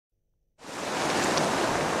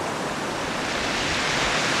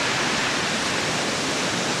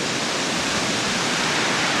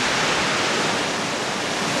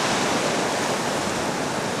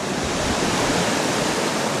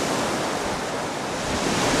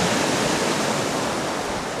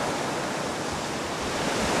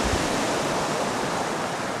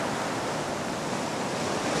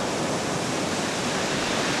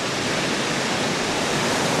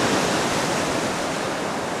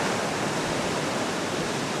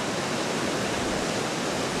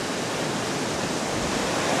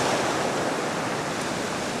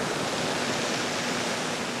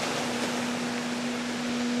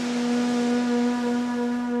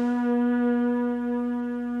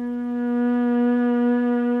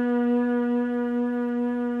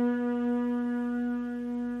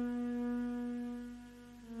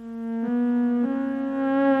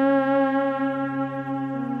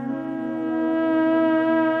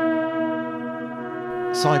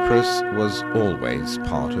Cyprus was always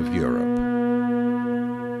part of Europe.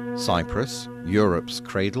 Cyprus, Europe's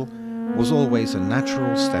cradle, was always a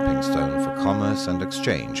natural stepping stone for commerce and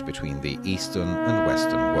exchange between the Eastern and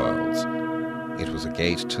Western worlds. It was a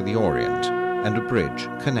gate to the Orient and a bridge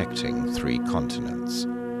connecting three continents.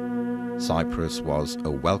 Cyprus was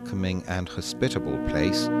a welcoming and hospitable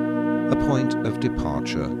place, a point of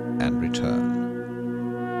departure and return.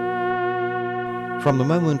 From the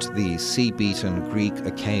moment the sea-beaten Greek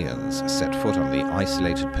Achaeans set foot on the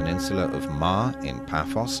isolated peninsula of Mar in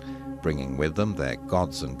Paphos, bringing with them their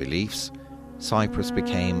gods and beliefs, Cyprus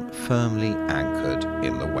became firmly anchored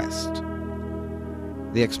in the West.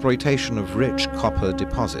 The exploitation of rich copper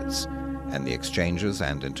deposits and the exchanges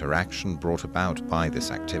and interaction brought about by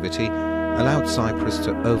this activity allowed Cyprus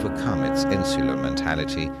to overcome its insular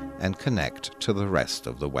mentality and connect to the rest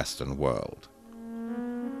of the Western world.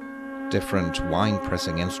 Different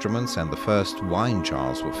wine-pressing instruments and the first wine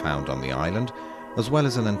jars were found on the island, as well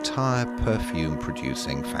as an entire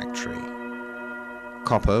perfume-producing factory.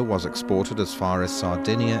 Copper was exported as far as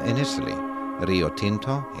Sardinia in Italy, Rio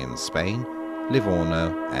Tinto in Spain,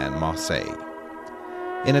 Livorno and Marseille.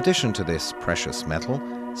 In addition to this precious metal,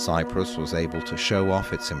 Cyprus was able to show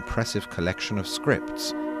off its impressive collection of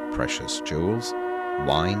scripts, precious jewels,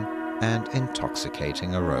 wine and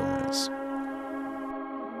intoxicating aromas.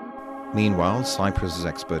 Meanwhile, Cyprus's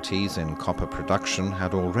expertise in copper production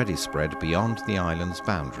had already spread beyond the island's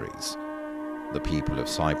boundaries. The people of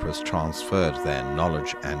Cyprus transferred their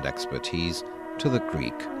knowledge and expertise to the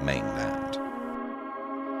Greek mainland.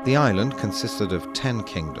 The island consisted of 10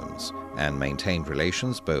 kingdoms and maintained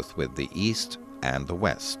relations both with the East and the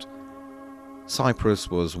West. Cyprus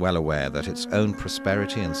was well aware that its own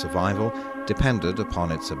prosperity and survival depended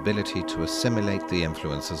upon its ability to assimilate the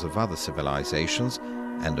influences of other civilizations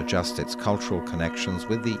and adjust its cultural connections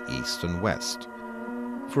with the East and West.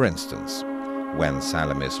 For instance, when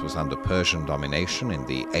Salamis was under Persian domination in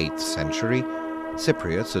the 8th century,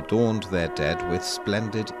 Cypriots adorned their dead with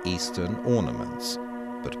splendid Eastern ornaments,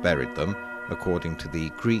 but buried them according to the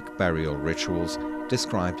Greek burial rituals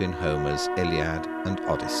described in Homer's Iliad and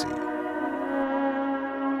Odyssey.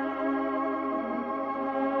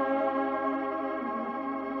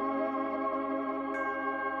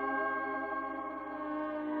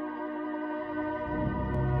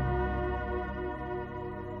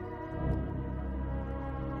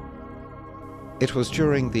 It was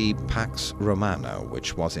during the Pax Romana,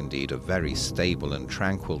 which was indeed a very stable and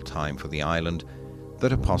tranquil time for the island,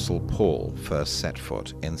 that Apostle Paul first set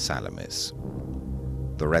foot in Salamis.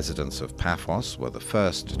 The residents of Paphos were the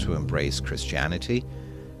first to embrace Christianity,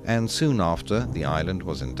 and soon after the island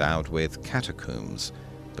was endowed with catacombs,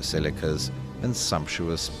 basilicas, and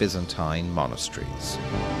sumptuous Byzantine monasteries.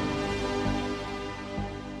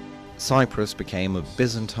 Cyprus became a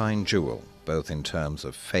Byzantine jewel, both in terms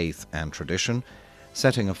of faith and tradition,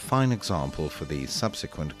 setting a fine example for the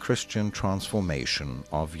subsequent Christian transformation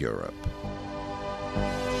of Europe.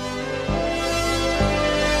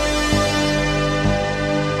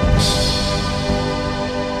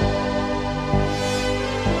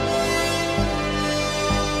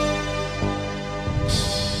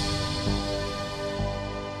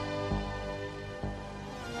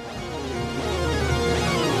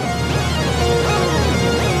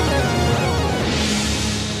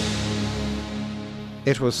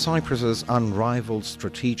 It was Cyprus's unrivaled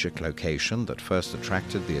strategic location that first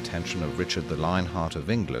attracted the attention of Richard the Lionheart of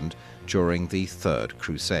England during the Third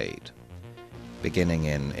Crusade. Beginning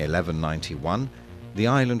in 1191, the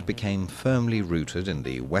island became firmly rooted in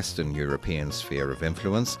the Western European sphere of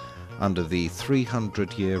influence under the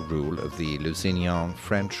 300-year rule of the Lusignan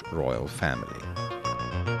French royal family.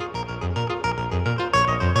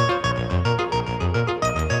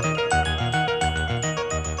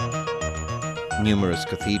 Numerous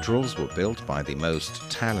cathedrals were built by the most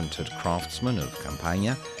talented craftsmen of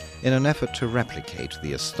Campania in an effort to replicate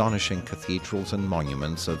the astonishing cathedrals and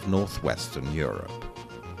monuments of northwestern Europe.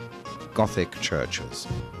 Gothic churches,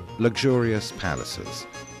 luxurious palaces,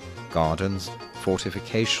 gardens,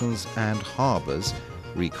 fortifications and harbours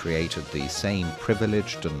recreated the same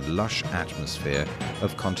privileged and lush atmosphere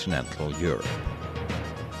of continental Europe.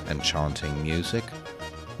 Enchanting music,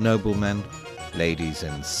 noblemen, ladies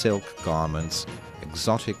in silk garments,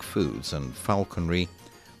 exotic foods and falconry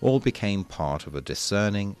all became part of a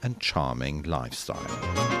discerning and charming lifestyle.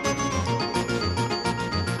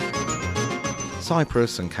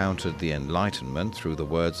 Cyprus encountered the Enlightenment through the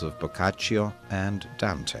words of Boccaccio and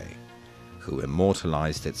Dante, who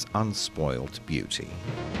immortalized its unspoilt beauty.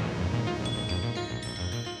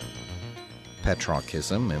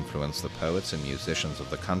 Petrarchism influenced the poets and musicians of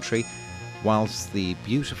the country, whilst the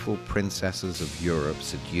beautiful princesses of Europe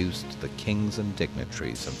seduced the kings and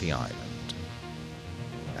dignitaries of the island.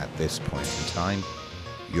 At this point in time,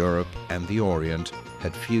 Europe and the Orient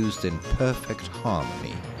had fused in perfect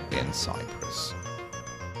harmony in Cyprus.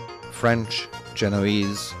 French,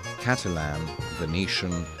 Genoese, Catalan,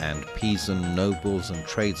 Venetian, and Pisan nobles and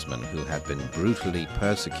tradesmen who had been brutally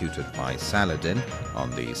persecuted by Saladin on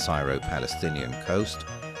the Syro-Palestinian coast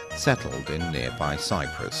settled in nearby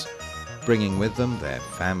Cyprus, bringing with them their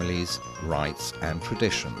families, rights, and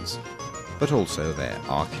traditions, but also their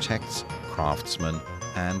architects, craftsmen,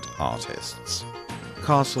 and artists.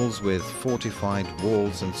 Castles with fortified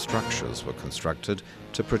walls and structures were constructed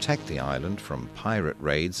to protect the island from pirate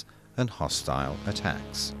raids and hostile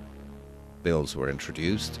attacks. Bills were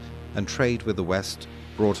introduced, and trade with the West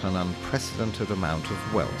brought an unprecedented amount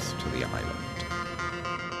of wealth to the island.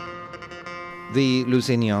 The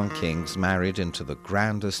Lusignan kings married into the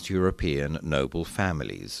grandest European noble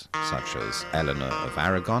families, such as Eleanor of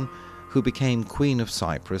Aragon, who became Queen of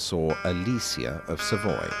Cyprus, or Alicia of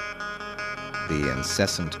Savoy. The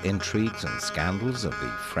incessant intrigues and scandals of the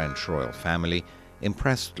French royal family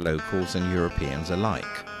impressed locals and Europeans alike,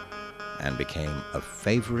 and became a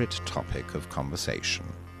favorite topic of conversation.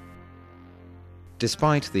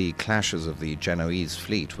 Despite the clashes of the Genoese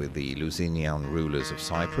fleet with the Lusignan rulers of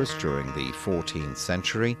Cyprus during the 14th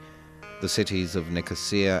century, the cities of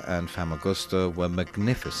Nicosia and Famagusta were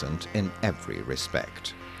magnificent in every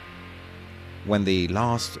respect. When the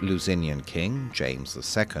last Lusignan king, James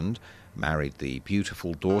II, married the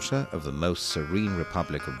beautiful daughter of the most serene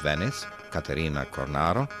Republic of Venice, Caterina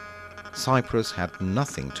Cornaro, Cyprus had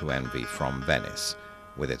nothing to envy from Venice,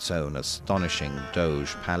 with its own astonishing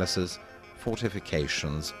Doge palaces,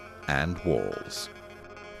 fortifications, and walls.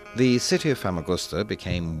 The city of Famagusta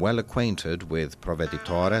became well acquainted with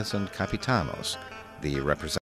proveditores and capitanos, the representatives